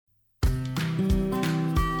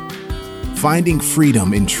finding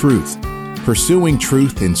freedom in truth, pursuing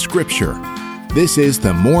truth in Scripture. This is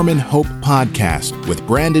the Mormon Hope Podcast with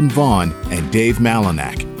Brandon Vaughn and Dave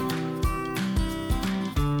Malinak.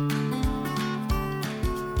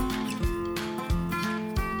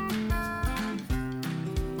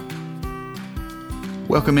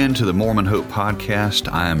 Welcome into the Mormon Hope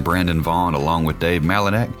Podcast. I am Brandon Vaughn along with Dave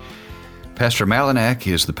Malinak. Pastor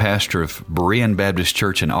Malinak is the pastor of Berean Baptist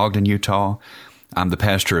Church in Ogden, Utah. I'm the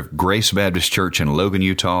pastor of Grace Baptist Church in Logan,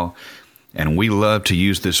 Utah. And we love to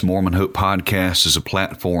use this Mormon Hope Podcast as a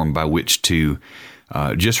platform by which to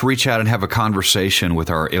just reach out and have a conversation with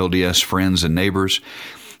our LDS friends and neighbors.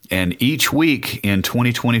 And each week in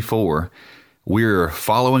 2024, we're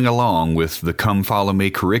following along with the Come Follow Me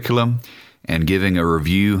curriculum and giving a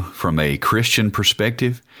review from a Christian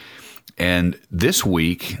perspective. And this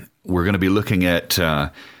week, we're going to be looking at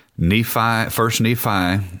First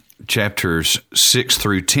Nephi, chapters 6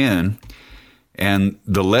 through 10. And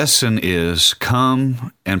the lesson is,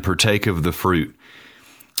 come and partake of the fruit.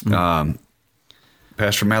 Pastor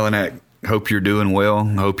Malinak, hope you're doing well.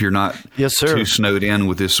 Hope you're not too snowed in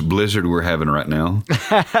with this blizzard we're having right now.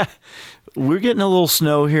 We're getting a little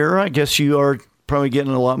snow here. I guess you are probably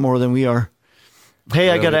getting a lot more than we are.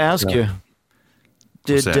 Hey, I got to ask you,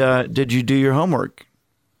 did you do your homework?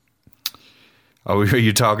 Oh, are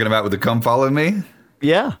you talking about with the Come Follow Me?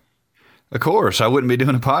 Yeah. Of course. I wouldn't be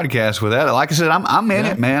doing a podcast without it. Like I said, I'm in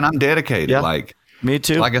it, man. I'm dedicated. Yeah. Like me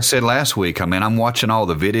too. Like I said last week, I'm watching all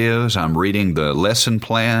the videos. I'm reading the lesson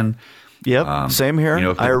plan. Yep, same here.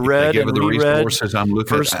 If I read and the resources I'm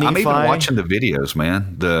looking at. I'm even watching the videos,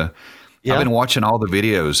 man. I've been watching all the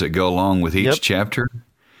videos that go along with each chapter.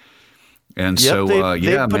 And they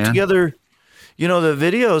put together, the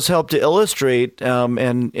videos help to illustrate,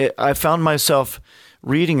 I found myself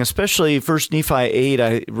reading, especially First Nephi 8,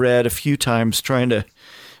 I read a few times trying to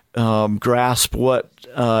grasp what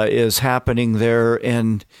is happening there.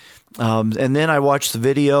 And then I watched the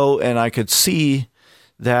video and I could see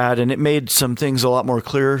that, and it made some things a lot more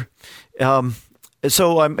clear. So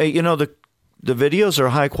the videos are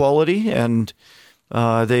high quality, and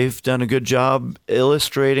they've done a good job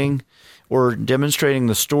illustrating or demonstrating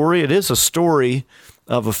the story. It is a story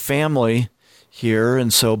of a family here,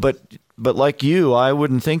 and so, but like you, I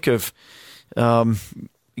wouldn't think of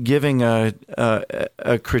giving a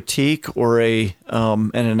critique or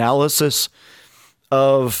an analysis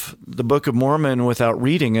of the Book of Mormon without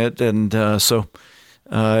reading it, and I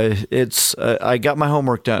got my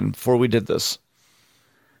homework done before we did this.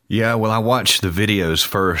 Yeah, well, I watch the videos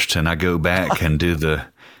first, and I go back and do the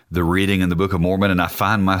reading in the Book of Mormon, and I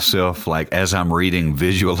find myself, like, as I'm reading,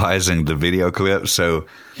 visualizing the video clips. So,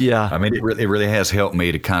 yeah, I mean, it really has helped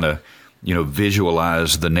me to kind of,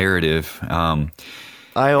 visualize the narrative.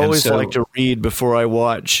 I always like to read before I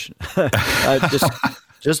watch.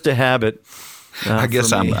 just a habit. I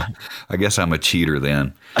guess I'm a cheater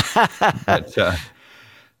then. But,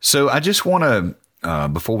 so I just want to,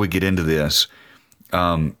 before we get into this,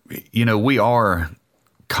 we are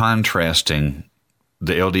contrasting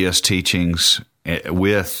the LDS teachings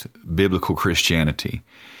with biblical Christianity.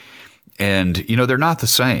 And, they're not the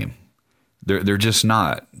same. They're just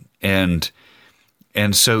not. And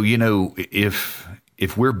so, if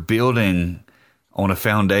we're building on a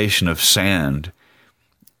foundation of sand,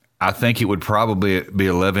 I think it would probably be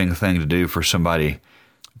a loving thing to do for somebody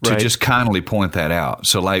to just kindly point that out.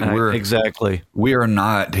 So, like, we are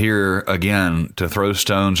not here again to throw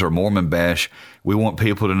stones or Mormon bash. We want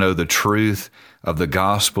people to know the truth of the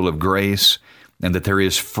gospel of grace and that there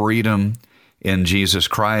is freedom in Jesus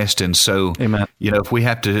Christ. And so, Amen. If we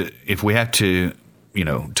have to,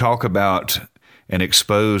 talk about and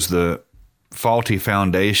expose the faulty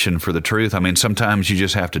foundation for the truth, I mean, sometimes you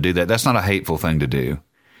just have to do that. That's not a hateful thing to do.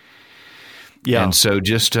 Yeah. And so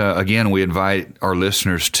just, again, we invite our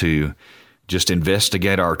listeners to just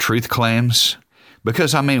investigate our truth claims,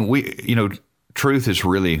 because, I mean, truth is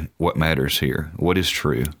really what matters here. What is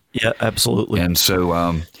true? Yeah, absolutely. And so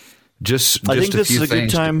I think this is a good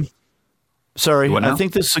time. I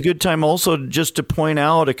think this is a good time also just to point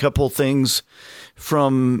out a couple things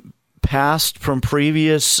from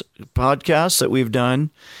previous podcasts that we've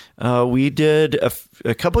done. We did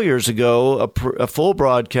a couple years ago a full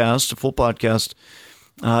podcast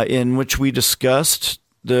in which we discussed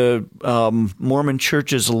the Mormon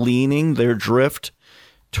Church's their drift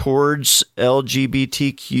towards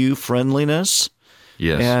LGBTQ friendliness.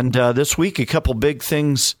 Yes. And this week, a couple big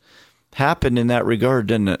things happened in that regard,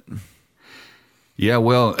 didn't it? Yeah,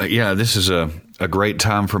 well, this is a great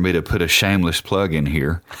time for me to put a shameless plug in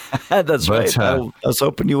here. That's right. I was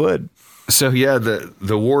hoping you would. So yeah,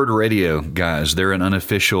 the Ward Radio guys, they're an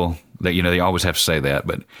unofficial. They always have to say that,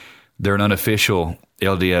 but they're an unofficial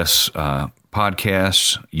LDS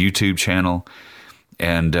podcast YouTube channel,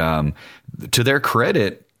 and to their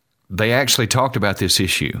credit, they actually talked about this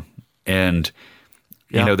issue, and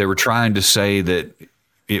they were trying to say that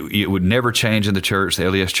it would never change in the church. The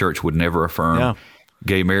LDS Church would never affirm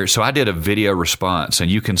gay marriage. So I did a video response, and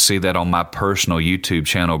you can see that on my personal YouTube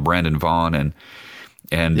channel, Brandon Vaughn,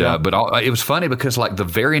 but it was funny because like the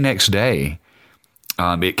very next day,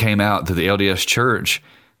 it came out that the LDS Church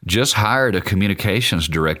just hired a communications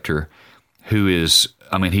director who is,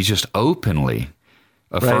 he's just openly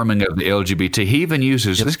affirming of the LGBT. He even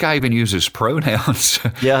uses, this guy even uses pronouns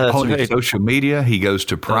on his social media. He goes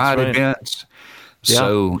to pride events. Yeah.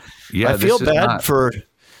 So, I feel bad for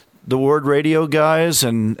the Word Radio guys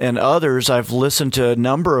and others. I've listened to a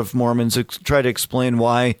number of Mormons try to explain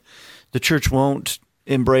why the church won't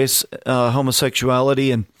embrace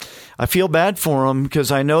homosexuality, and I feel bad for them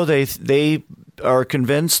because I know they are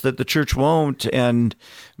convinced that the church won't, and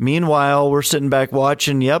meanwhile we're sitting back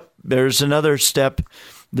watching. Yep, there's another step.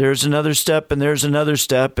 There's another step, and there's another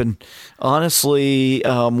step. And honestly,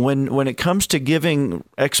 when it comes to giving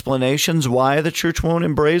explanations why the church won't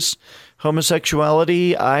embrace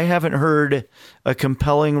homosexuality, I haven't heard a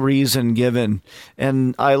compelling reason given.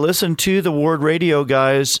 And I listened to the Ward Radio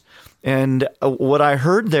guys, and what I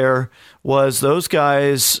heard there was those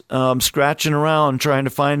guys scratching around trying to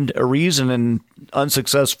find a reason and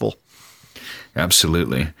unsuccessful.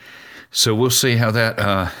 Absolutely. So we'll see how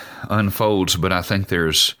that unfolds, but I think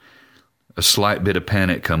there's a slight bit of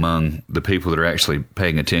panic among the people that are actually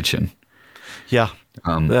paying attention. Yeah,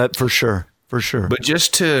 that for sure. But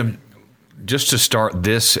just to start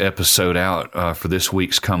this episode out for this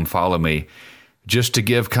week's Come Follow Me, just to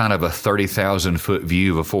give kind of a 30,000-foot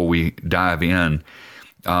view before we dive in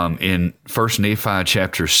 1 Nephi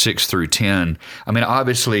chapter 6 through 10,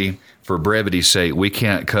 obviously, for brevity's sake, we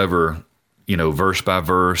can't cover verse by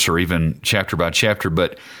verse or even chapter by chapter,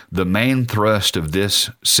 but the main thrust of this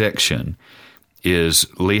section is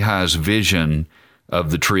Lehi's vision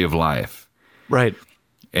of the tree of life. Right.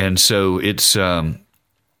 And so it's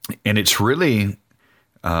really,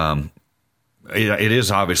 it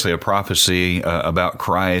is obviously a prophecy about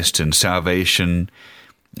Christ and salvation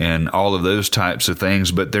and all of those types of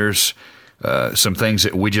things, but there's some things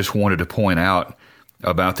that we just wanted to point out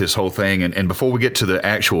about this whole thing. And before we get to the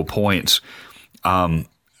actual points,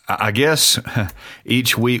 I guess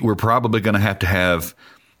each week we're probably going to have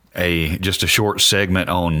just a short segment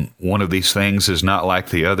on one of these things is not like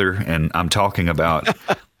the other. And I'm talking about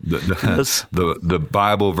the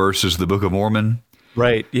Bible versus the Book of Mormon.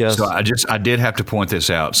 Right. Yes. So I did have to point this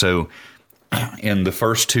out. So in the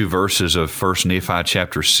first two verses of 1 Nephi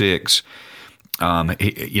chapter 6,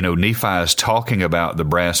 Nephi is talking about the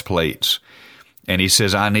brass plates. And he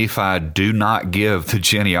says, I, Nephi, do not give the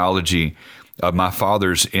genealogy of my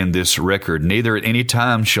fathers in this record, neither at any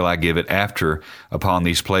time shall I give it after upon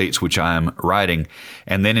these plates which I am writing.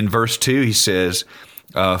 And then in verse 2 he says,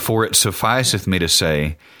 for it sufficeth me to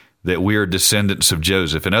say that we are descendants of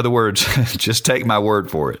Joseph. In other words, just take my word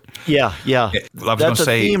for it. Yeah. That's a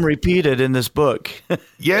theme repeated in this book.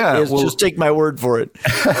 Yeah. Just take my word for it.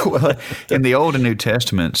 Well, in the Old and New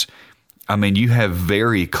Testaments, you have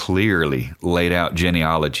very clearly laid out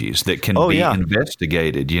genealogies that can be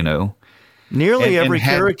investigated, Nearly every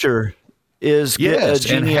character is a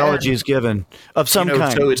genealogy is given of some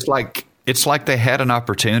kind. So it's like they had an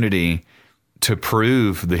opportunity to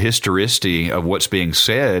prove the historicity of what's being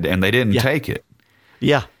said, and they didn't take it.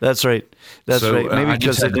 Yeah, that's right. That's right. Maybe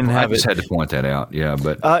because they didn't have it. I just had to point that out. Yeah,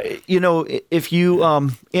 but if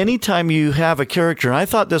you anytime you have a character, and I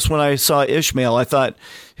thought this when I saw Ishmael, I thought,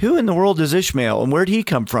 who in the world is Ishmael, and where'd he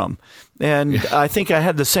come from? And I think I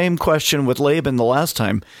had the same question with Laban the last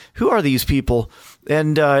time. Who are these people?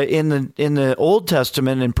 And in the Old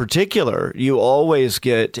Testament in particular, you always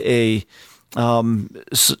get you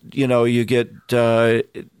get the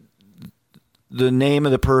name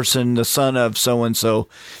of the person, the son of so-and-so.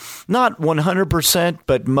 Not 100%,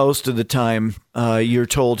 but most of the time you're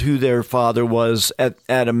told who their father was at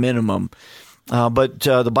a minimum. But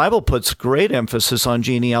the Bible puts great emphasis on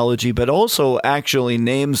genealogy, but also actually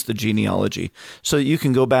names the genealogy so that you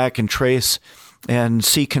can go back and trace and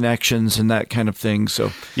see connections and that kind of thing.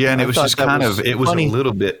 So yeah, and it was just it was a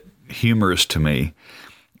little bit humorous to me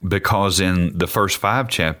because in the first 5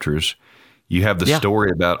 chapters, you have the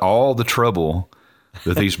story about all the trouble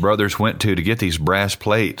that these brothers went to get these brass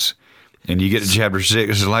plates. And you get to chapter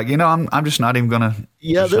 6, it's like, I'm just not even going to.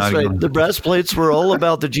 Yeah, that's right. The breastplates were all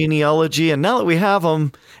about the genealogy. And now that we have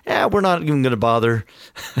them, we're not even going to bother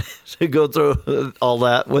to go through all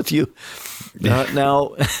that with you.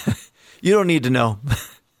 Now, you don't need to know.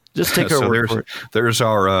 Just take our word for it. There's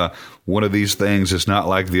our one of these things is not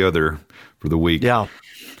like the other for the week. Yeah.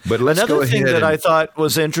 But let's go Another ahead. thing that I thought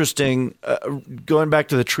was interesting, going back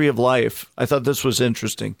to the tree of life, I thought this was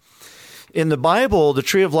interesting. In the Bible, the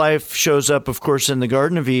tree of life shows up, of course, in the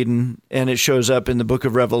Garden of Eden, and it shows up in the book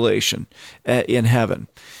of Revelation in heaven.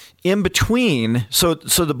 In between, so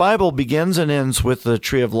the Bible begins and ends with the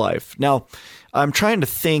tree of life. Now, I'm trying to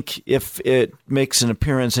think if it makes an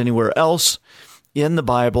appearance anywhere else in the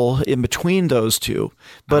Bible in between those two.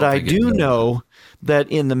 But I do know that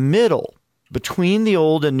in the middle, between the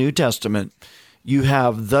Old and New Testament, you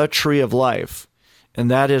have the tree of life, and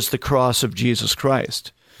that is the cross of Jesus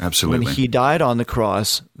Christ. Absolutely. When he died on the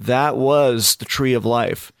cross, that was the tree of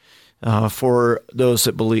life for those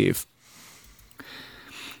that believe.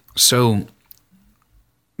 So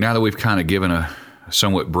now that we've kind of given a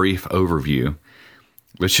somewhat brief overview,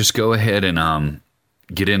 let's just go ahead and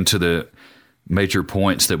get into the major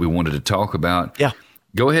points that we wanted to talk about. Yeah.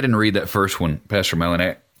 Go ahead and read that first one, Pastor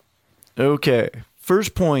Melanek. Okay.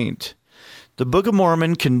 First point. The Book of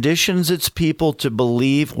Mormon conditions its people to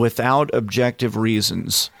believe without objective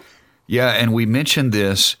reasons. Yeah, and we mentioned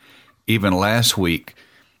this even last week,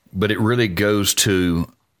 but it really goes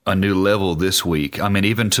to a new level this week. I mean,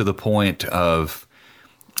 even to the point of,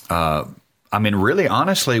 really,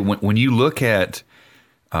 honestly, when you look at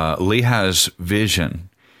Lehi's vision,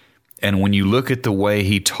 and when you look at the way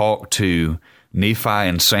he talked to Nephi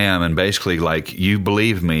and Sam, and basically like, you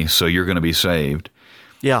believe me, so you're going to be saved.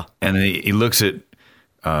 Yeah. And then he looks at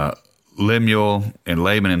Lemuel and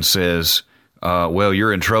Laban and says, well,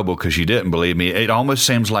 you're in trouble because you didn't believe me. It almost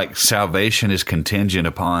seems like salvation is contingent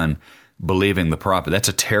upon believing the prophet. That's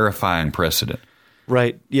a terrifying precedent.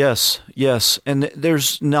 Right. Yes. And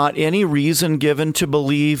there's not any reason given to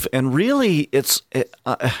believe. And really,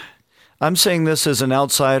 I'm saying this as an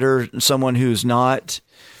outsider, someone who's not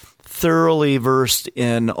thoroughly versed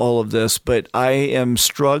in all of this, but I am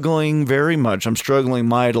struggling very much. I'm struggling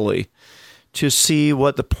mightily to see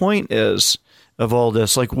what the point is of all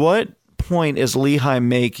this. Like, what point is Lehi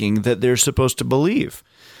making that they're supposed to believe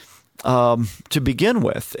to begin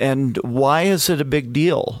with? And why is it a big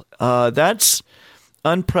deal? That's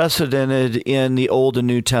unprecedented in the Old and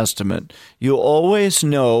New Testament. You always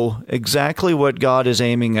know exactly what God is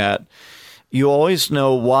aiming at. You always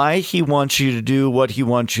know why he wants you to do what he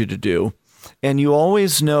wants you to do. And you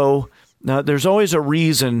always know, now there's always a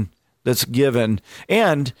reason that's given.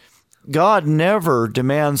 And God never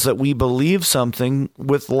demands that we believe something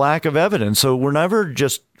with lack of evidence. So we're never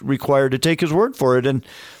just required to take his word for it. And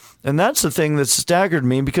that's the thing that staggered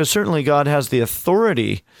me, because certainly God has the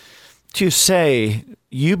authority to say,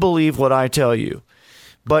 you believe what I tell you.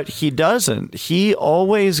 But he doesn't. He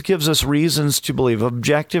always gives us reasons to believe,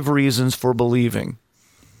 objective reasons for believing.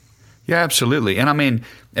 Yeah, absolutely. And I mean,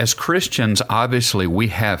 as Christians, obviously we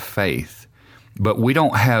have faith, but we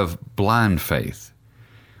don't have blind faith.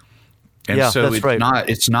 And so that's right.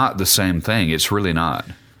 It's not the same thing. It's really not.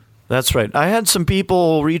 That's right. I had some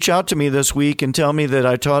people reach out to me this week and tell me that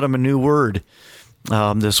I taught them a new word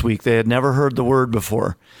this week. They had never heard the word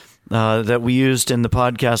before that we used in the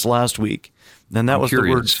podcast last week. And that was the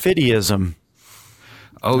word fideism.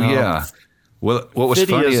 Oh, yeah. Well, what was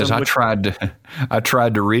funny is I tried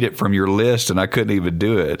to read it from your list, and I couldn't even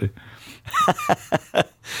do it.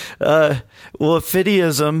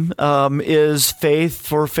 Fideism is faith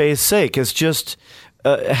for faith's sake. It's just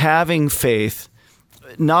having faith,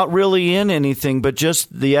 not really in anything, but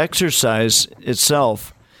just the exercise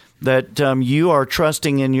itself. That you are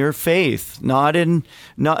trusting in your faith,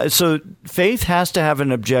 so faith has to have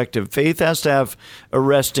an objective. Faith has to have a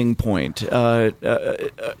resting point, a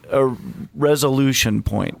resolution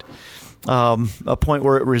point, a point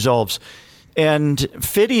where it resolves. And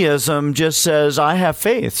fideism just says, I have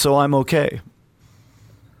faith, so I'm okay.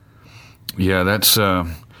 Yeah, that's a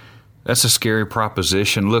scary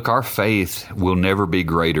proposition. Look, our faith will never be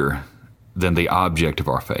greater than the object of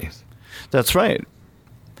our faith. That's right.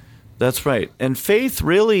 That's right. And faith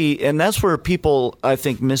really, and that's where people, I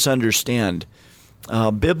think, misunderstand.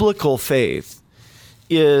 Biblical faith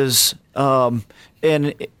is an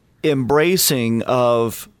embracing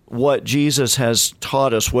of what Jesus has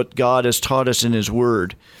taught us, what God has taught us in his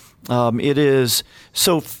word. It is,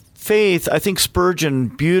 so faith, I think Spurgeon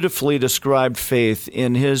beautifully described faith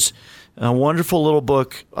in his wonderful little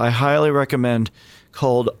book I highly recommend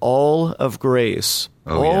called All of Grace.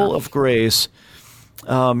 All of Grace.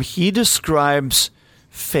 he describes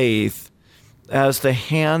faith as the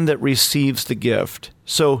hand that receives the gift.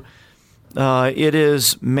 So it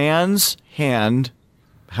is man's hand,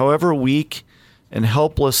 however weak and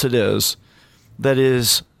helpless it is, that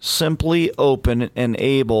is simply open and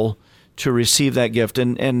able to receive that gift.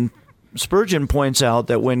 And Spurgeon points out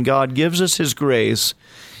that when God gives us his grace,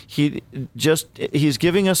 he's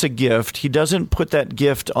giving us a gift. He doesn't put that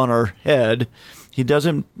gift on our head. He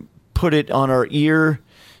doesn't put it on our ear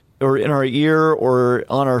or in our ear or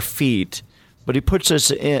on our feet, but he puts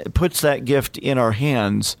that gift in our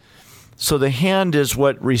hands. So the hand is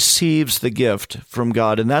what receives the gift from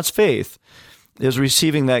God, and that's faith, is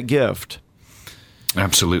receiving that gift.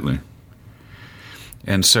 Absolutely.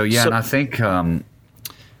 And so, and I think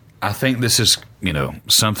this is,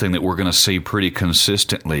 something that we're going to see pretty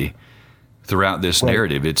consistently throughout this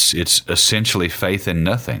narrative. It's essentially faith in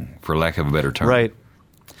nothing, for lack of a better term. Right.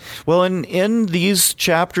 Well, in these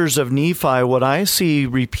chapters of Nephi, what I see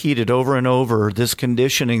repeated over and over, this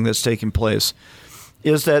conditioning that's taking place,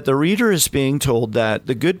 is that the reader is being told that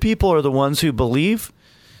the good people are the ones who believe,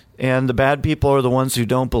 and the bad people are the ones who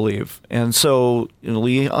don't believe. And so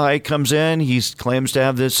Lehi comes in. He claims to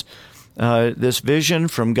have this vision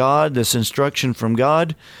from God, this instruction from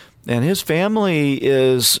God, and his family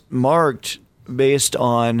is marked based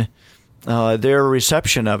on their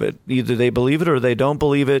reception of it. Either they believe it or they don't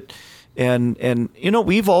believe it. And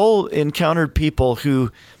we've all encountered people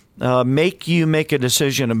who make you make a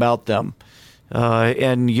decision about them.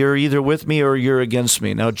 And you're either with me or you're against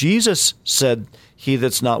me. Now, Jesus said, "He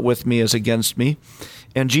that's not with me is against me."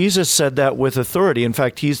 And Jesus said that with authority. In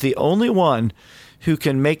fact, he's the only one who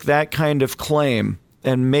can make that kind of claim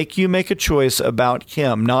and make you make a choice about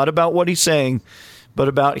him, not about what he's saying, but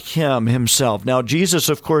about him himself. Now, Jesus,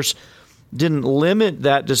 of course, didn't limit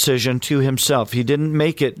that decision to himself. He didn't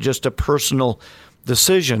make it just a personal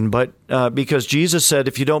decision, but because Jesus said,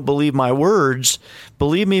 if you don't believe my words,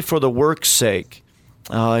 believe me for the work's sake.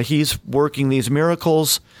 He's working these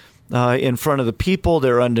miracles in front of the people.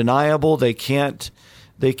 They're undeniable. They can't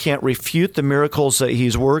refute the miracles that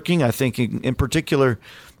he's working. I think in particular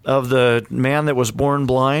of the man that was born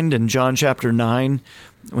blind in John chapter 9,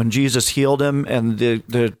 when Jesus healed him, and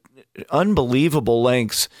the unbelievable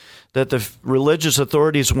lengths that the religious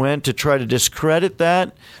authorities went to try to discredit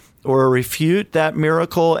that or refute that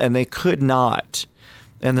miracle, and they could not.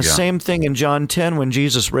 And the same thing in John 10 when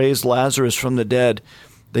Jesus raised Lazarus from the dead.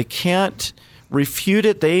 They can't refute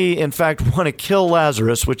it. They, in fact, want to kill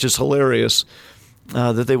Lazarus, which is hilarious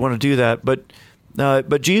that they want to do that.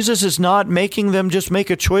 But Jesus is not making them just make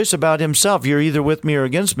a choice about himself. You're either with me or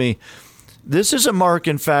against me. This is a mark,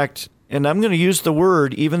 in fact, and I'm going to use the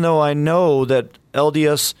word, even though I know that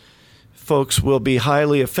LDS folks will be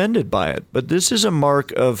highly offended by it. But this is a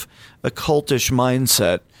mark of a cultish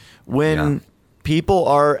mindset when people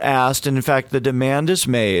are asked, and in fact the demand is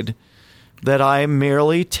made, that I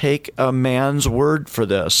merely take a man's word for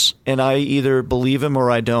this, and I either believe him or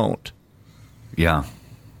I don't. Yeah,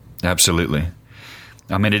 absolutely.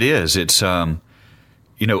 I mean, it is. It's,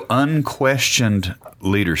 unquestioned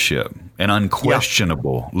leadership and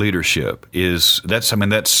unquestionable leadership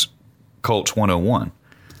that's Cults 101.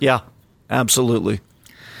 Yeah. Absolutely.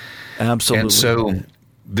 And so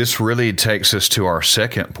this really takes us to our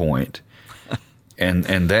second point, and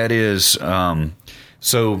that is,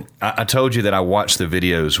 so I told you that I watched the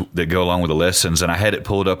videos that go along with the lessons, and I had it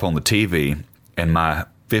pulled up on the TV, and my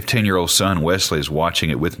 15-year-old son, Wesley, is watching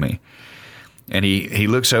it with me. And he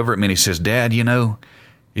looks over at me and he says, "Dad, he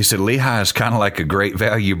said, Lehi is kind of like a great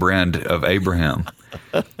value brand of Abraham."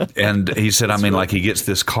 And he said, like he gets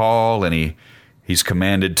this call and he's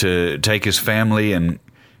commanded to take his family and,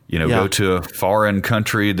 go to a foreign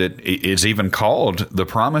country that is even called the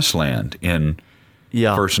Promised Land in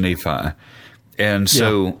First Nephi. And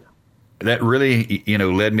so that really,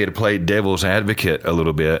 led me to play devil's advocate a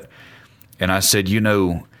little bit. And I said,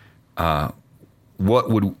 what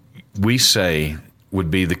would we say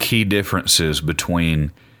would be the key differences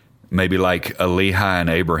between maybe like a Lehi and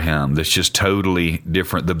Abraham that's just totally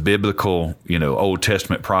different, the biblical, Old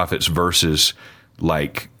Testament prophets versus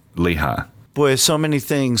like Lehi? Boy, so many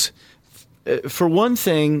things. For one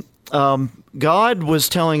thing, God was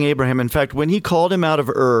telling Abraham, in fact, when he called him out of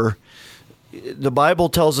Ur, the Bible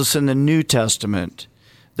tells us in the New Testament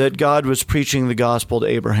that God was preaching the gospel to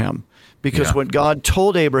Abraham. Because what God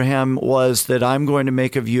told Abraham was that I'm going to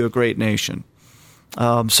make of you a great nation.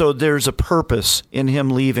 So there's a purpose in him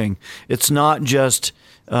leaving. It's not just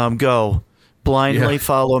go, blindly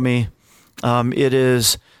follow me. It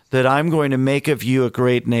is that I'm going to make of you a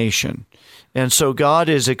great nation. And so God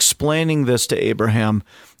is explaining this to Abraham,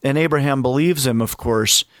 and Abraham believes him, of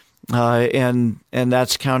course, and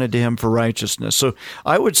that's counted to him for righteousness. So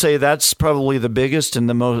I would say that's probably the biggest and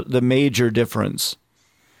the major difference.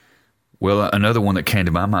 Well, another one that came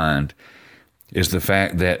to my mind is the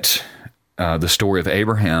fact that the story of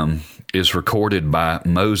Abraham is recorded by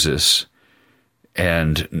Moses,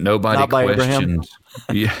 and nobody Not by questions.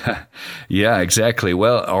 Yeah, exactly.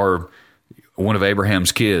 Well, or one of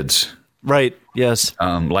Abraham's kids. Right. Yes.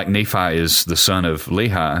 Like Nephi is the son of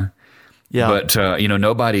Lehi. Yeah. But,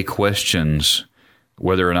 nobody questions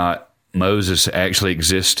whether or not Moses actually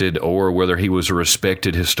existed or whether he was a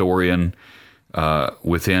respected historian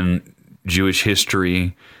within Jewish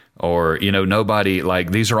history, or, nobody,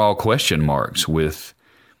 like, these are all question marks with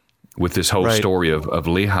this whole story of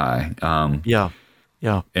Lehi. Yeah.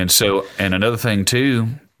 And another thing, too,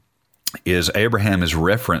 is Abraham is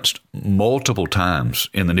referenced multiple times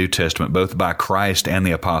in the New Testament, both by Christ and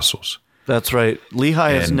the apostles. That's right.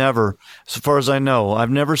 Lehi has never, as far as I know,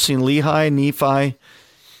 I've never seen Lehi, Nephi.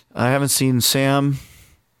 I haven't seen Sam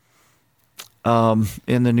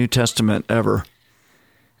in the New Testament ever.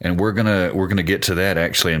 And we're gonna get to that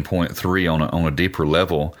actually in point 3 on a deeper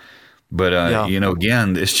level. But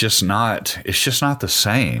again, it's just not the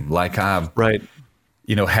same. Like having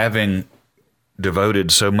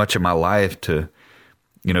devoted so much of my life to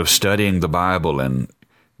studying the Bible and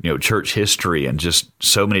church history and just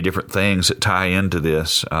so many different things that tie into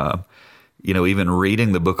this. Even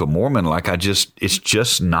reading the Book of Mormon, it's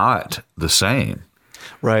just not the same.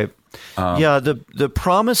 Right. The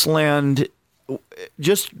Promised Land.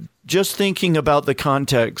 Just thinking about the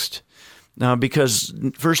context, because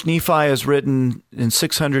First Nephi is written in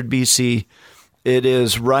 600 BC. It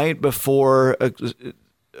is right before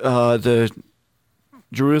the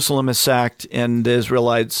Jerusalem is sacked and the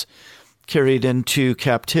Israelites carried into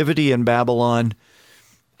captivity in Babylon,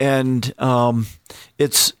 and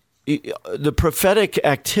it's the prophetic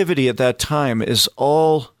activity at that time is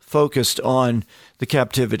all focused on the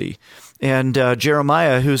captivity. And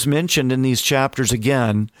Jeremiah, who's mentioned in these chapters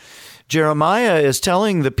again, Jeremiah is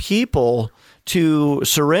telling the people to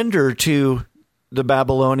surrender to the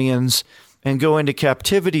Babylonians and go into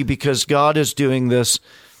captivity because God is doing this,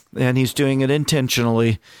 and he's doing it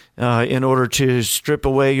intentionally in order to strip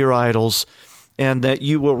away your idols and that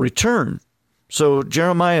you will return. So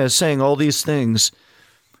Jeremiah is saying all these things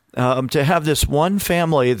to have this one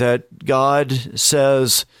family that God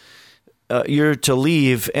says you're to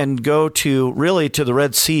leave and go to the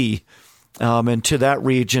Red Sea and to that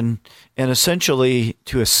region and essentially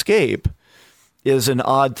to escape is an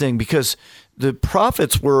odd thing, because the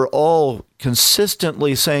prophets were all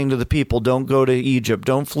consistently saying to the people, don't go to Egypt,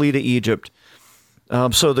 don't flee to Egypt.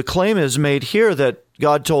 So the claim is made here that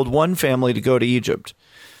God told one family to go to Egypt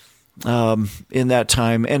in that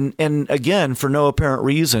time. And again, for no apparent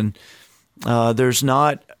reason, there's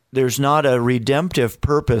not a redemptive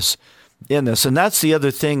purpose in this. And that's the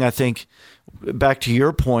other thing, I think, back to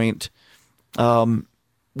your point,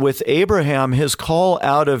 with Abraham, his call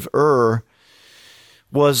out of Ur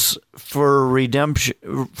was for redemption,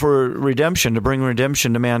 to bring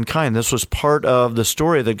redemption to mankind. This was part of the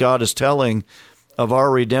story that God is telling of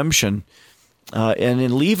our redemption. And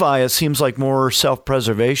in Levi, it seems like more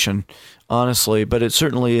self-preservation, honestly, but it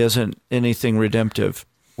certainly isn't anything redemptive.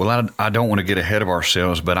 Well, I don't want to get ahead of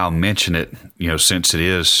ourselves, but I'll mention it, since it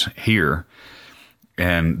is here.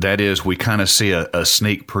 And that is, we kind of see a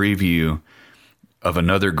sneak preview of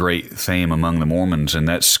another great theme among the Mormons, and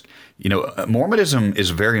that's, Mormonism is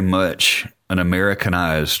very much an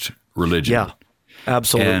Americanized religion. Yeah,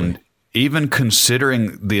 absolutely. And even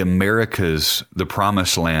considering the Americas, the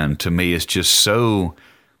Promised Land, to me is just so,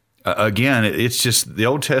 again, it's just the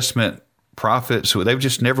Old Testament prophets, they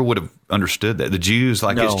just never would have understood that. The Jews, no.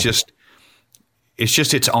 it's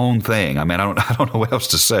just its own thing. I mean, I don't know what else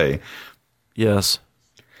to say. Yes.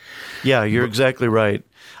 Yeah, you're exactly right.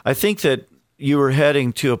 I think that you were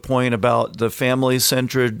heading to a point about the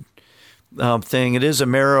family-centered thing. It is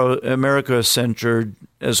America-centered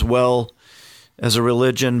as well as a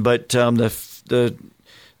religion, but the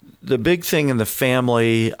big thing in the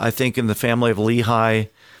family, I think in the family of Lehi,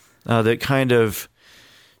 that kind of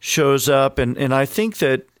shows up, and I think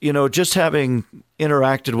that, just having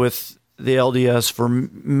interacted with the LDS for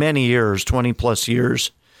many years, 20 plus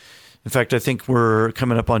years. In fact, I think we're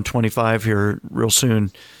coming up on 25 here real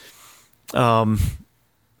soon. I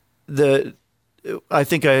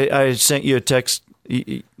think I sent you a text.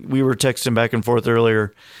 We were texting back and forth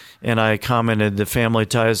earlier, and I commented the family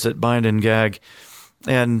ties that bind and gag.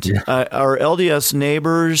 And our LDS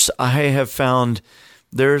neighbors, I have found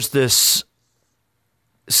there's this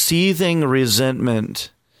seething resentment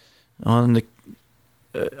on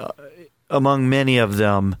among many of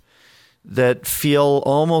them that feel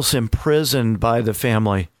almost imprisoned by the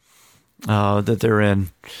family that they're in.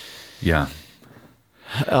 Yeah.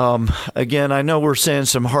 Again, I know we're saying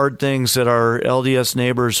some hard things that our LDS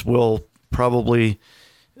neighbors will probably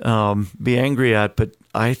be angry at, but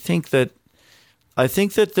I think that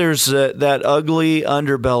there's that ugly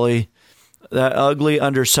underbelly, that ugly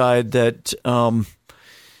underside that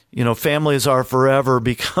families are forever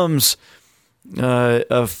becomes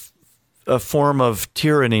a form of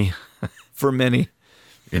tyranny for many.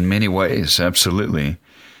 In many ways, absolutely.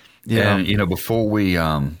 Yeah. And before we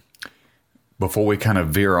kind of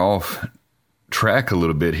veer off track a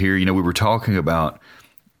little bit here, we were talking about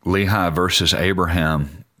Lehi versus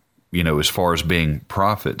Abraham, as far as being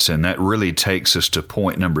prophets, and that really takes us to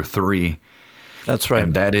point number 3. That's right.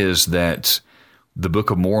 And that is that the Book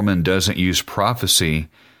of Mormon doesn't use prophecy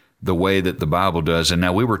the way that the Bible does. And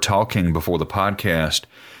now we were talking before the podcast,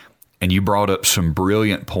 and you brought up some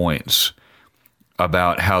brilliant points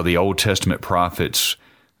about how the Old Testament prophets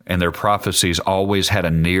and their prophecies always had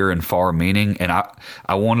a near and far meaning. And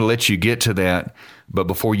I want to let you get to that. But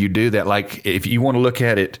before you do that, like if you want to look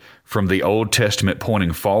at it from the Old Testament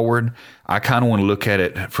pointing forward, I kind of want to look at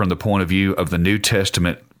it from the point of view of the New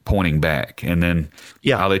Testament pointing back. And then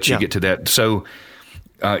I'll let you get to that. So,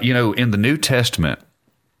 in the New Testament,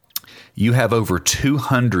 you have over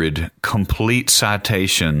 200 complete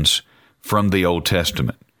citations from the Old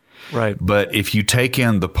Testament. Right. But if you take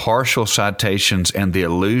in the partial citations and the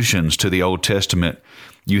allusions to the Old Testament,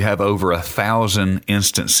 you have over 1,000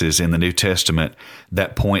 instances in the New Testament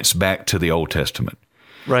that points back to the Old Testament.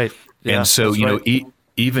 Right. Yeah, and so,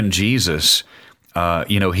 even Jesus,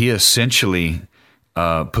 he essentially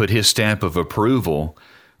put his stamp of approval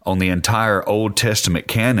on the entire Old Testament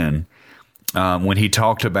canon when he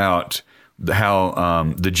talked about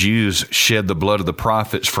how the Jews shed the blood of the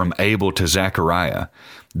prophets from Abel to Zechariah.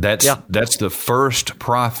 That's the first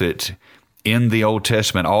prophet in the Old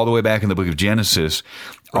Testament, all the way back in the book of Genesis,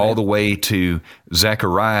 all the way to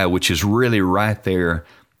Zechariah, which is really right there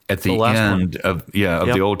at the end of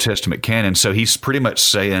the Old Testament canon. So he's pretty much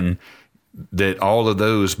saying that all of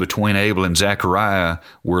those between Abel and Zechariah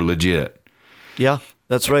were legit. Yeah,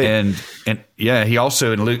 that's right. And he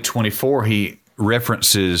also in Luke 24 he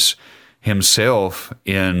references himself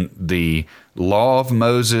in the law of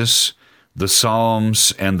Moses, the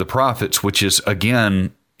Psalms, and the prophets, which is,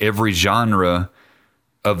 again, every genre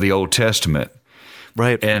of the Old Testament.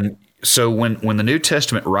 Right. And so when the New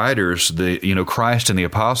Testament writers, Christ and the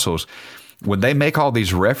apostles, when they make all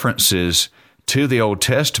these references to the Old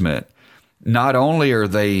Testament, not only are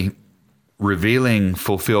they revealing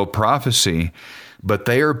fulfilled prophecy, but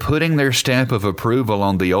they are putting their stamp of approval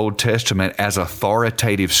on the Old Testament as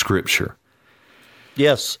authoritative Scripture.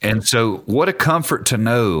 Yes. And so what a comfort to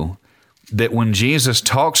know that when Jesus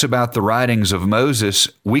talks about the writings of Moses,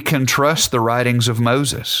 we can trust the writings of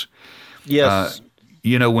Moses. Yes.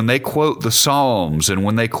 When they quote the Psalms and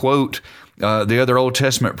when they quote the other Old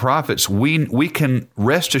Testament prophets, we can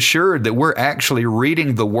rest assured that we're actually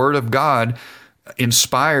reading the Word of God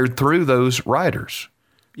inspired through those writers.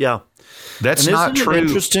 Yeah. That's not true.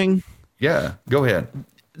 Interesting. Yeah, go ahead.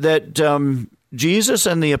 That Jesus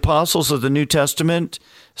and the apostles of the New Testament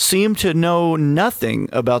seem to know nothing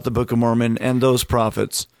about the Book of Mormon and those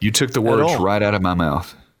prophets. You took the words right out of my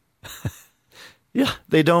mouth. Yeah,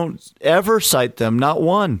 they don't ever cite them, not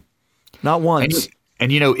one, not once.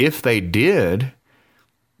 And if they did,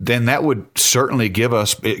 then that would certainly give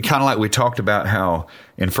us, kind of like we talked about how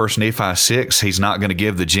in 1 Nephi 6, he's not going to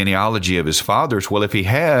give the genealogy of his fathers. Well, if he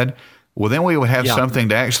had, well, then we would have something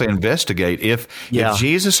to actually investigate. If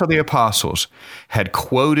Jesus or the apostles had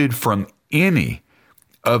quoted from any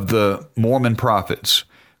of the Mormon prophets,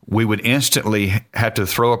 we would instantly have to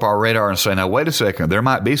throw up our radar and say, now, wait a second, there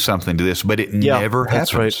might be something to this, but it never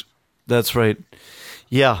happens. Right. That's right.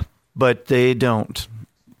 Yeah, but they don't.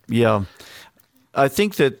 Yeah. I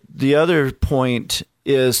think that the other point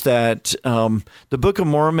is that the Book of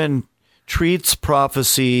Mormon treats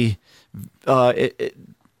prophecy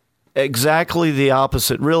exactly the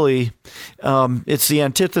opposite, really. It's the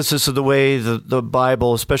antithesis of the way the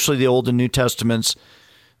Bible, especially the Old and New Testaments,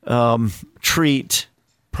 treat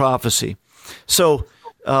prophecy. So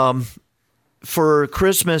for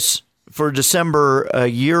Christmas, for December a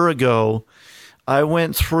year ago, I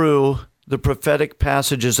went through the prophetic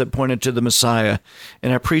passages that pointed to the Messiah,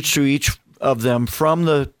 and I preached through each of them from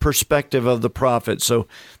the perspective of the prophet. So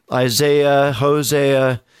Isaiah,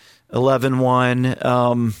 Hosea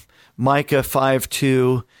 11:1, Micah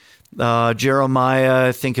 5:2, Jeremiah,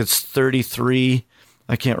 I think it's 33,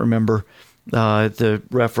 I can't remember the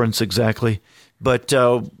reference exactly, but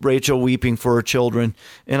Rachel weeping for her children.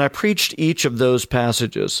 And I preached each of those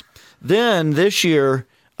passages. Then this year,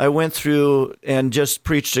 I went through and just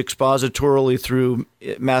preached expositorily through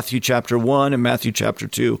Matthew chapter 1 and Matthew chapter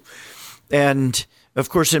 2. And, of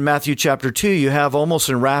course, in Matthew chapter 2, you have almost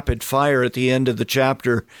in rapid fire at the end of the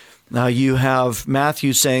chapter, you have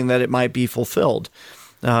Matthew saying that it might be fulfilled.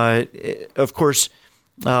 Of course,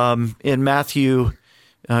 in Matthew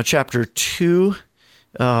chapter 2,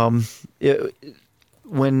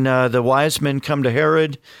 when the wise men come to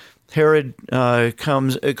Herod, Herod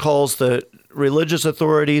calls the religious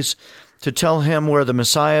authorities to tell him where the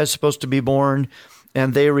Messiah is supposed to be born,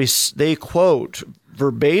 and they quote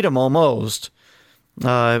verbatim almost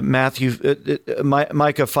Micah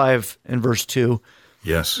 5 and verse 2.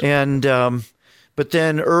 Yes. And but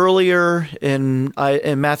then earlier in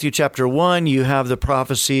Matthew chapter 1, you have the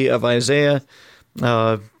prophecy of Isaiah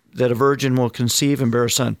that a virgin will conceive and bear a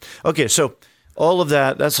son. Okay, so all of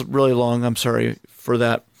that's really long. I'm sorry for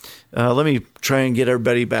that. Let me try and get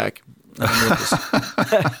everybody back.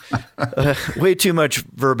 Way too much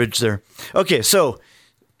verbiage there. Okay, so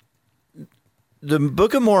the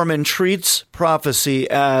Book of Mormon treats prophecy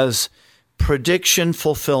as prediction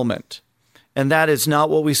fulfillment, and that is not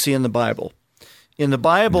what we see in the Bible. In the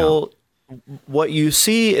Bible, what you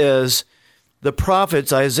see is the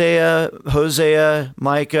prophets, Isaiah, Hosea,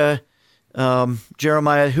 Micah,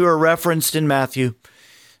 Jeremiah, who are referenced in Matthew.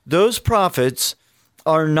 Those prophets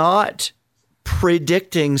are not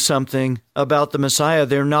predicting something about the Messiah.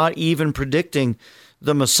 They're not even predicting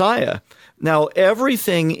the Messiah. Now,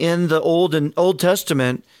 everything in the Old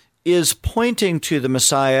Testament is pointing to the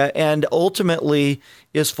Messiah and ultimately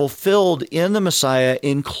is fulfilled in the Messiah,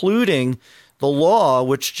 including the law,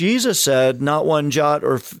 which Jesus said not one jot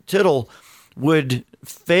or tittle would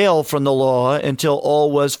fail from the law until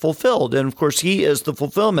all was fulfilled. And of course, he is the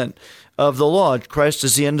fulfillment of the law. Christ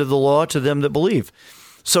is the end of the law to them that believe.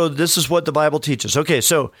 So this is what the Bible teaches. Okay,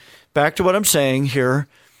 so back to what I'm saying here.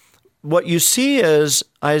 What you see is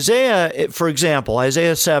Isaiah, for example,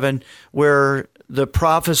 Isaiah 7, where the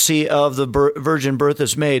prophecy of the virgin birth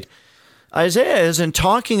is made. Isaiah isn't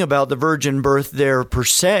talking about the virgin birth there per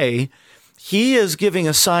se. He is giving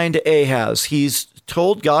a sign to Ahaz.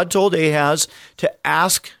 God told Ahaz to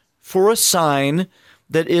ask for a sign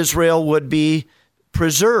that Israel would be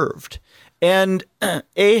preserved. And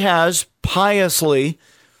Ahaz piously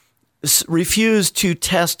refused to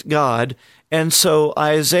test God. And so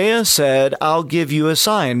Isaiah said, I'll give you a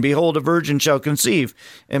sign. Behold, a virgin shall conceive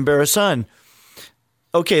and bear a son.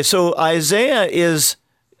 Okay, so Isaiah is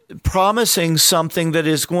promising something that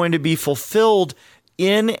is going to be fulfilled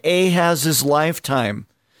in Ahaz's lifetime.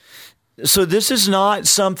 So this is not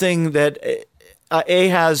something that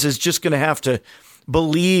Ahaz is just going to have to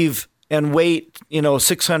believe and wait,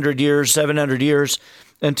 600 years, 700 years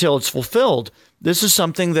until it's fulfilled. This is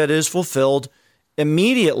something that is fulfilled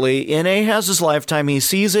immediately in Ahaz's lifetime. He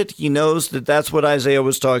sees it. He knows that that's what Isaiah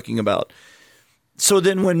was talking about. So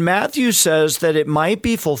then when Matthew says that it might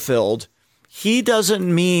be fulfilled, he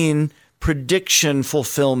doesn't mean prediction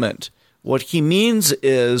fulfillment. What he means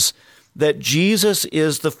is that Jesus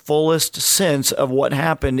is the fullest sense of what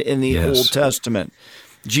happened in the Old Testament.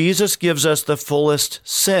 Jesus gives us the fullest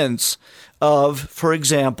sense of, for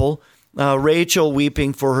example, Rachel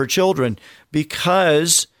weeping for her children,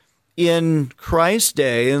 because in Christ's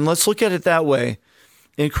day, and let's look at it that way,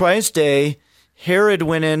 in Christ's day, Herod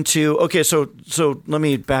went into, so let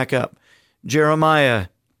me back up. Jeremiah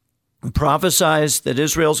prophesies that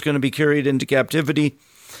Israel's going to be carried into captivity,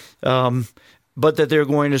 but that they're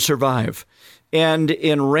going to survive. And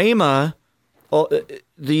in Ramah,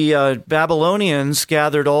 the Babylonians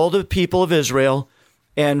gathered all the people of Israel,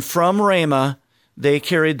 and from Ramah, they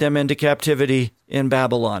carried them into captivity in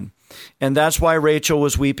Babylon. And that's why Rachel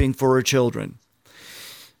was weeping for her children.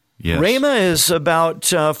 Yes. Ramah is about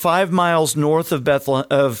 5 miles north of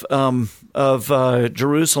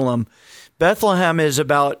Jerusalem. Bethlehem is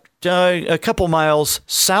about a couple miles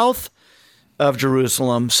south of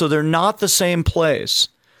Jerusalem, so they're not the same place.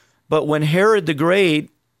 But when Herod the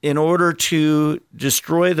Great, in order to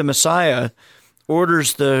destroy the Messiah,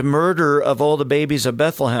 orders the murder of all the babies of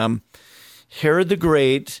Bethlehem, Herod the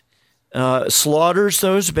Great slaughters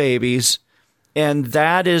those babies, and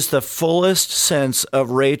that is the fullest sense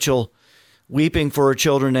of Rachel weeping for her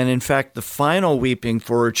children, and in fact, the final weeping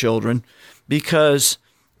for her children, because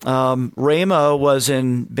Ramah was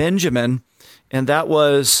in Benjamin, and that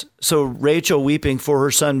was, so Rachel weeping for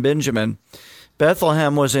her son Benjamin.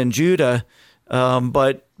 Bethlehem was in Judah,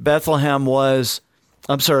 but Bethlehem was,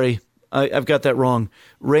 I've got that wrong.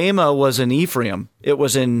 Ramah was in Ephraim. It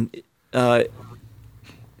was in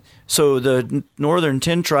so the northern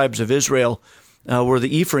 10 tribes of Israel were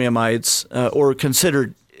the Ephraimites, or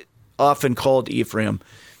considered, often called Ephraim,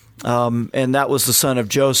 and that was the son of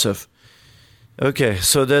Joseph. Okay,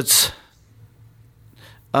 so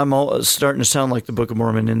I'm all starting to sound like the Book of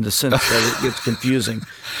Mormon in the sense that it gets confusing,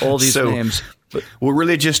 all these names. But, well,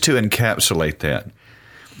 really just to encapsulate that.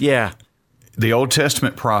 Yeah. The Old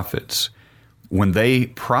Testament prophets, when they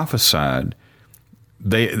prophesied,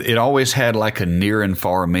 it always had like a near and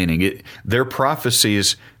far meaning. Their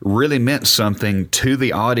prophecies really meant something to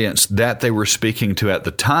the audience that they were speaking to at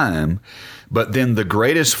the time, but then the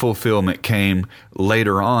greatest fulfillment came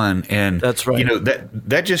later on. And that's right.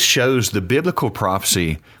 That just shows the biblical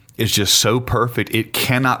prophecy is just so perfect, it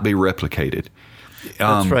cannot be replicated.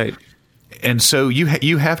 That's right. And so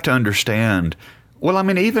you have to understand, well, I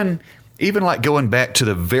mean, even like going back to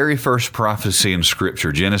the very first prophecy in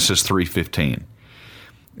Scripture, Genesis 3:15.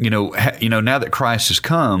 Now that Christ has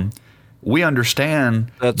come, we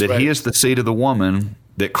understand that right. He is the seed of the woman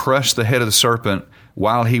that crushed the head of the serpent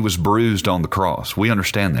while he was bruised on the cross. We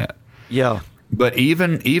understand that. Yeah. But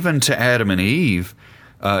even to Adam and Eve,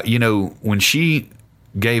 when she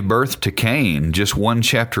gave birth to Cain, just one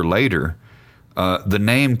chapter later, the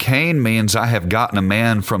name Cain means I have gotten a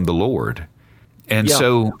man from the Lord. And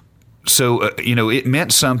so it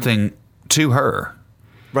meant something to her.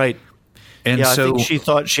 Right. And I think she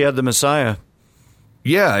thought she had the Messiah.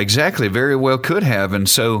 Yeah, exactly. Very well could have. And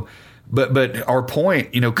so, but our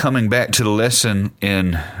point, coming back to the lesson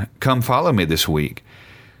in Come Follow Me this week,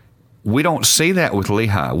 we don't see that with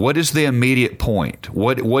Lehi. What is the immediate point?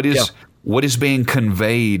 What is being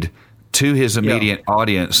conveyed to his immediate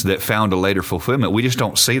audience that found a later fulfillment? We just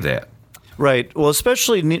don't see that. Right. Well,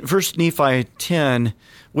 especially First Nephi 10,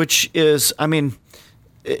 which is,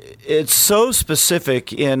 it's so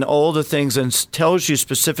specific in all the things and tells you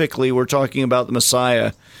specifically we're talking about the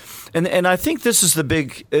Messiah. And I think this is the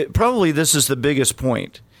biggest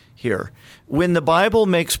point here. When the Bible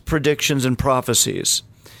makes predictions and prophecies,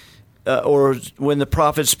 or when the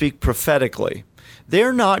prophets speak prophetically,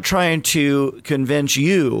 they're not trying to convince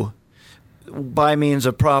you by means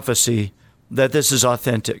of prophecy that this is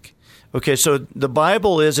authentic. Okay, so the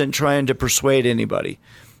Bible isn't trying to persuade anybody.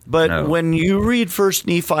 But when you read First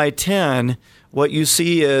Nephi 10, what you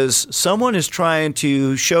see is someone is trying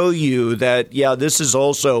to show you that, this is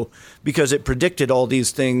also because it predicted all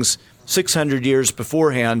these things 600 years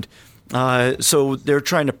beforehand. So they're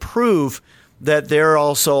trying to prove that they're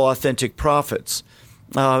also authentic prophets.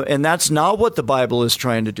 And that's not what the Bible is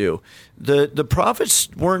trying to do. The prophets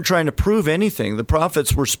weren't trying to prove anything. The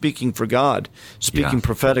prophets were speaking for God, speaking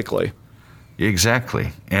prophetically.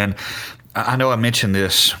 Exactly. And I know I mentioned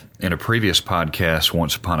this in a previous podcast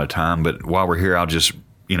once upon a time, but while we're here, I'll just,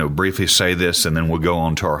 briefly say this and then we'll go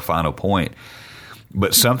on to our final point.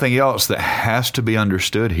 But something else that has to be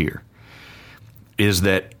understood here is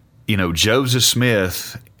that, Joseph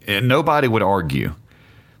Smith, and nobody would argue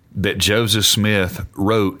that Joseph Smith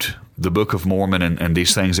wrote the Book of Mormon and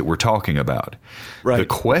these things that we're talking about. Right. The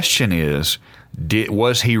question is,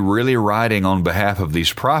 was he really writing on behalf of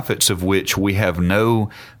these prophets of which we have no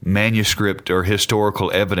manuscript or historical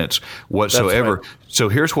evidence whatsoever? Right. So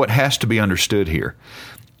here's what has to be understood here.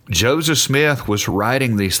 Joseph Smith was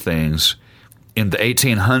writing these things in the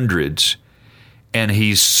 1800s, and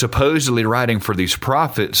he's supposedly writing for these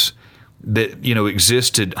prophets that,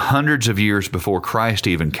 existed hundreds of years before Christ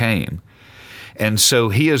even came. And so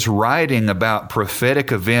he is writing about prophetic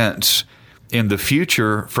events in the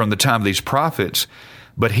future from the time of these prophets,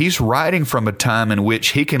 but he's writing from a time in which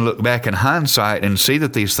he can look back in hindsight and see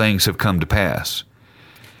that these things have come to pass.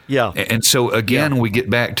 Yeah. And so again, we get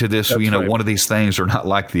back to this, right. One of these things are not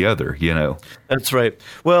like the other, That's right.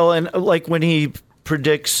 Well, and like when he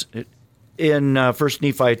predicts in 1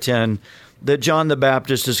 Nephi 10 that John the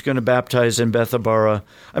Baptist is going to baptize in Bethabara.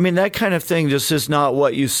 That kind of thing just is not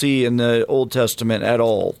what you see in the Old Testament at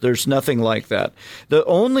all. There's nothing like that. The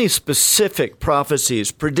only specific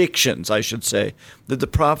prophecies, predictions, I should say, that the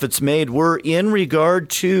prophets made were in regard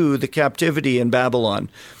to the captivity in Babylon,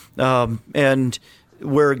 and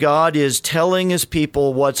where God is telling his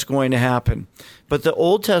people what's going to happen. But the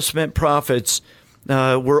Old Testament prophets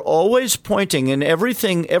were always pointing, and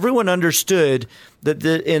everyone understood that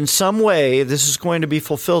in some way this is going to be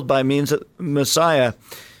fulfilled by means of Messiah,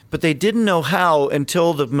 but they didn't know how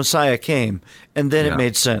until the Messiah came, and then it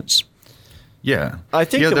made sense. Yeah. I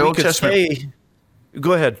think that we could say...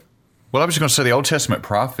 Go ahead. Well, I was just going to say the Old Testament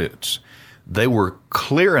prophets, they were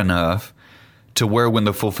clear enough to where when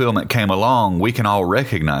the fulfillment came along, we can all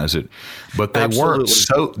recognize it. But they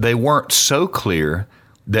weren't so clear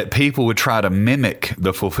that people would try to mimic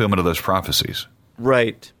the fulfillment of those prophecies.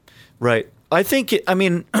 Right. I think,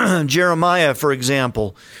 Jeremiah, for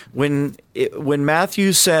example, when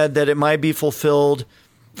Matthew said that it might be fulfilled,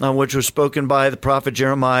 which was spoken by the prophet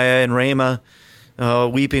Jeremiah in Ramah,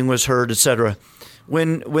 weeping was heard, etc.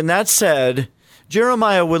 When that's said,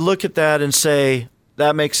 Jeremiah would look at that and say,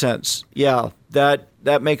 that makes sense. Yeah,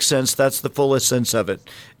 that makes sense. That's the fullest sense of it.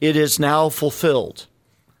 It is now fulfilled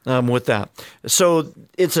with that. So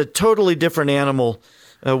it's a totally different animal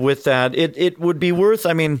with that. It would be worth,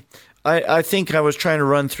 I think I was trying to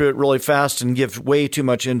run through it really fast and give way too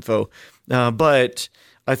much info. But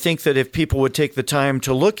I think that if people would take the time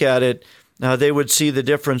to look at it, they would see the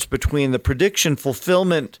difference between the prediction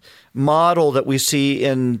fulfillment model that we see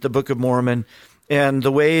in the Book of Mormon and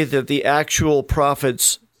the way that the actual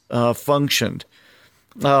prophets functioned.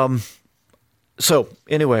 So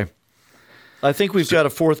anyway, I think we've got a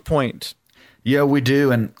fourth point. Yeah, we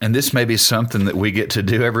do, and this may be something that we get to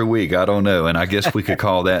do every week. I don't know, and I guess we could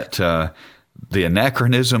call that the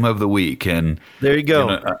anachronism of the week. And there you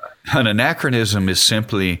go. An anachronism is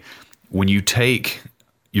simply when you take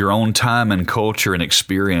your own time and culture and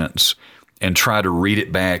experience and try to read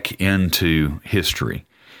it back into history.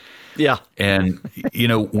 Yeah. And,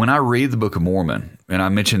 when I read the Book of Mormon, and I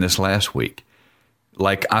mentioned this last week,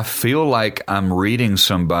 I feel like I'm reading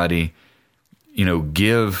somebody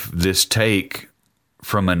give this take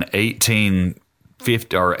from an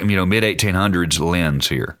 1850 or mid 1800s lens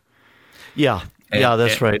here. Yeah,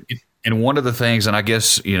 that's right. And one of the things, and I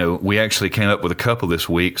guess we actually came up with a couple this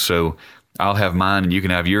week, so I'll have mine and you can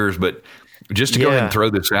have yours. But just to go ahead and throw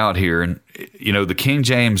this out here, and the King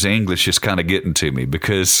James English is kind of getting to me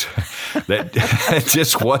because that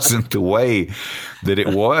just wasn't the way that it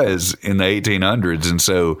was in the 1800s, and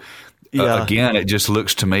so again, it just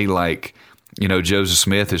looks to me like. Joseph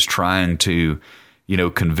Smith is trying to,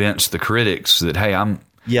 convince the critics that, hey, I'm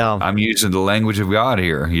using the language of God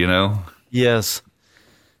here, Yes.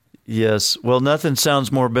 Well, nothing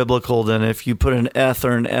sounds more biblical than if you put an eth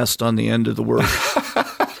or an est on the end of the word.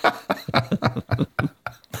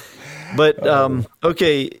 But,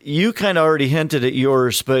 okay, you kind of already hinted at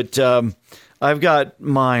yours, but I've got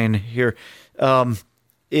mine here.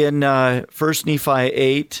 In 1 Nephi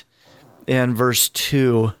 8 and verse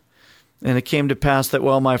 2, and it came to pass that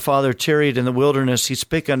while my father tarried in the wilderness, he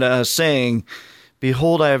spake unto us, saying,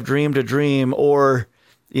 Behold, I have dreamed a dream, or,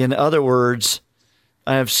 in other words,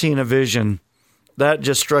 I have seen a vision. That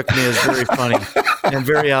just struck me as very funny and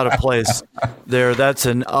very out of place there. That's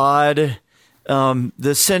an odd,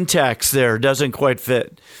 the syntax there doesn't quite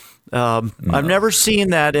fit. No. I've never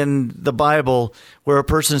seen that in the Bible where a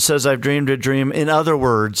person says, I've dreamed a dream, in other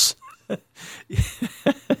words.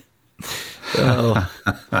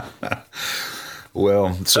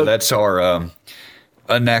 Well, so that's our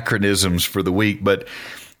anachronisms for the week. But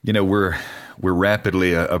we're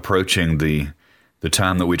rapidly approaching the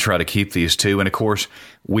time that we try to keep these to, and of course,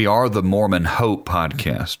 we are the Mormon Hope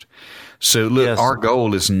podcast. So look, our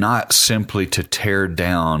goal is not simply to tear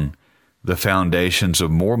down the foundations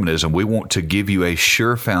of Mormonism. We want to give you a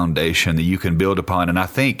sure foundation that you can build upon. And I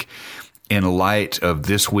think, in light of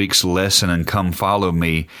this week's lesson and Come Follow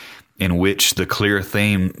Me, in which the clear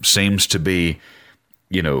theme seems to be,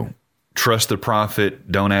 trust the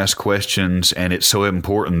prophet, don't ask questions, and it's so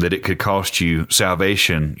important that it could cost you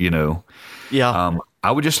salvation, Yeah.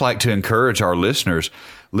 I would just like to encourage our listeners,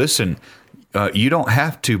 listen, you don't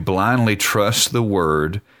have to blindly trust the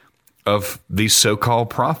word of these so-called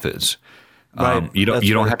prophets. Right. You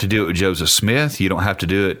don't have to do it with Joseph Smith. You don't have to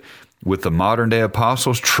do it with the modern day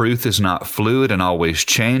apostles. Truth is not fluid and always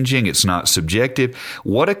changing. It's not subjective.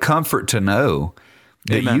 What a comfort to know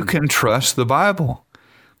that you can trust the Bible.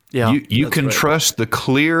 Yeah, you can trust the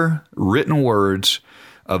clear written words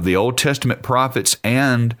of the Old Testament prophets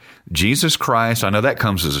and Jesus Christ. I know that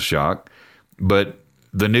comes as a shock, but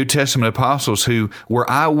the New Testament apostles who were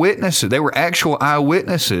eyewitnesses, they were actual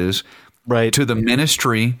eyewitnesses to the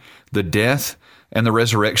ministry, the death, and the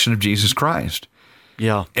resurrection of Jesus Christ.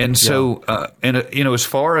 Yeah. And so, as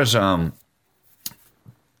far as,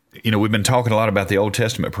 we've been talking a lot about the Old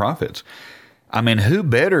Testament prophets. I mean, who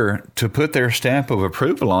better to put their stamp of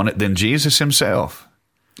approval on it than Jesus himself?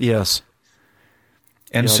 Yes.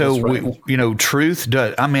 And truth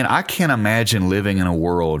does. I mean, I can't imagine living in a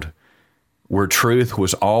world where truth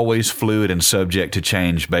was always fluid and subject to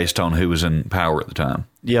change based on who was in power at the time.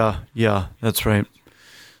 Yeah, that's right.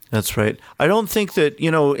 That's right. I don't think that,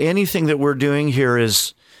 anything that we're doing here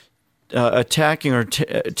is attacking or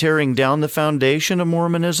tearing down the foundation of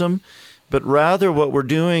Mormonism, but rather what we're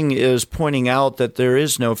doing is pointing out that there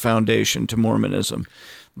is no foundation to Mormonism,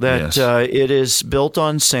 that it is built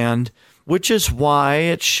on sand, which is why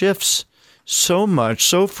it shifts so much,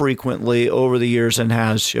 so frequently over the years and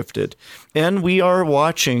has shifted. And we are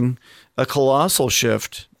watching a colossal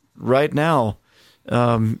shift right now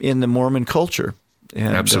in the Mormon culture.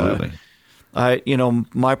 And, absolutely.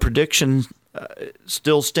 My prediction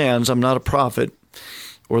still stands. I'm not a prophet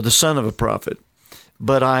or the son of a prophet,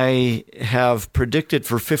 but I have predicted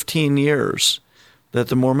for 15 years that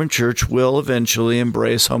the Mormon Church will eventually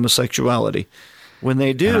embrace homosexuality. When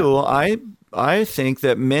they do, I think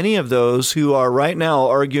that many of those who are right now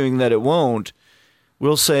arguing that it won't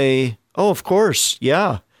will say, oh, of course,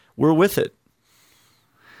 yeah, we're with it.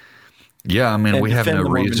 Yeah, I mean, And we have no defend the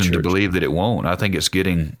Mormon reason to Church. believe that it won't. I think it's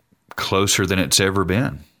getting closer than it's ever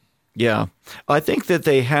been. Yeah. I think that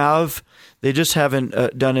they just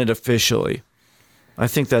haven't done it officially. I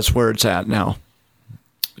think that's where it's at now.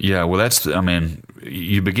 Yeah, well,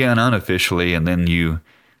 you began unofficially and then you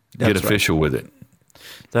get official with it.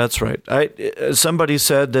 That's right. Somebody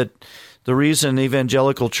said that the reason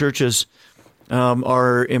evangelical churches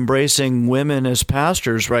are embracing women as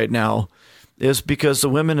pastors right now is because the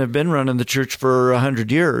women have been running the church for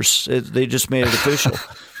 100 years. They just made it official.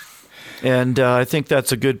 And I think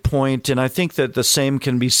that's a good point. And I think that the same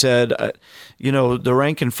can be said, the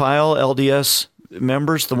rank and file LDS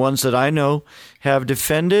members, the ones that I know, have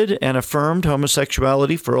defended and affirmed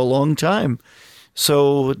homosexuality for a long time.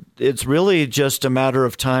 So it's really just a matter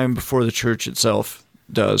of time before the church itself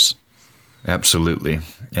does. Absolutely.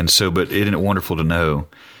 And so, but isn't it wonderful to know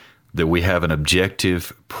that we have an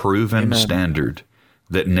objective, proven standard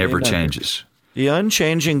that never changes? The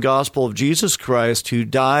unchanging gospel of Jesus Christ, who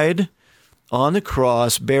died on the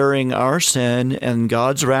cross bearing our sin and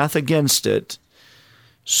God's wrath against it,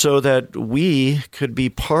 so that we could be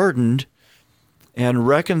pardoned and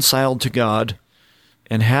reconciled to God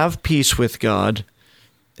and have peace with God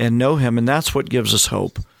and know Him. And that's what gives us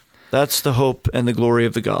hope. That's the hope and the glory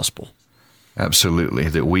of the gospel. Absolutely,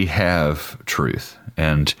 that we have truth.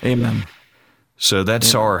 And amen. So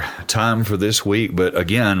that's our time for this week. But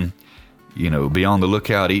again, be on the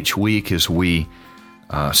lookout each week as we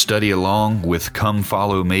study along with Come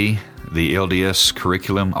Follow Me, the LDS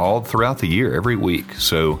curriculum, all throughout the year, every week.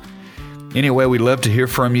 So anyway, we'd love to hear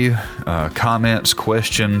from you, comments,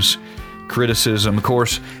 questions, criticism. Of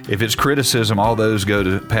course, if it's criticism, all those go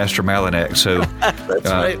to Pastor Malinak. So that's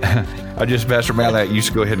right. Pastor Malinak, you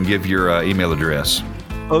should go ahead and give your email address.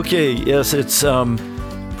 Okay, yes, it's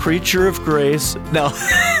Preacher of Grace. No.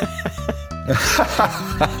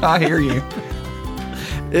 I hear you.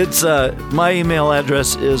 It's my email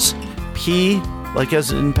address is P, like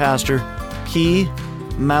as in pastor, P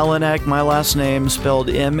Malinak, my last name spelled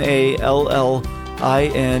MALLINAK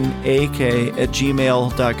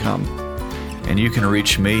 @gmail.com. And you can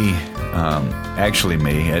reach me,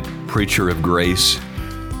 at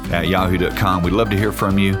preacherofgrace@yahoo.com. We'd love to hear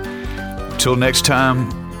from you. Till next time,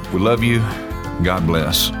 we love you. God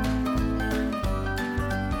bless.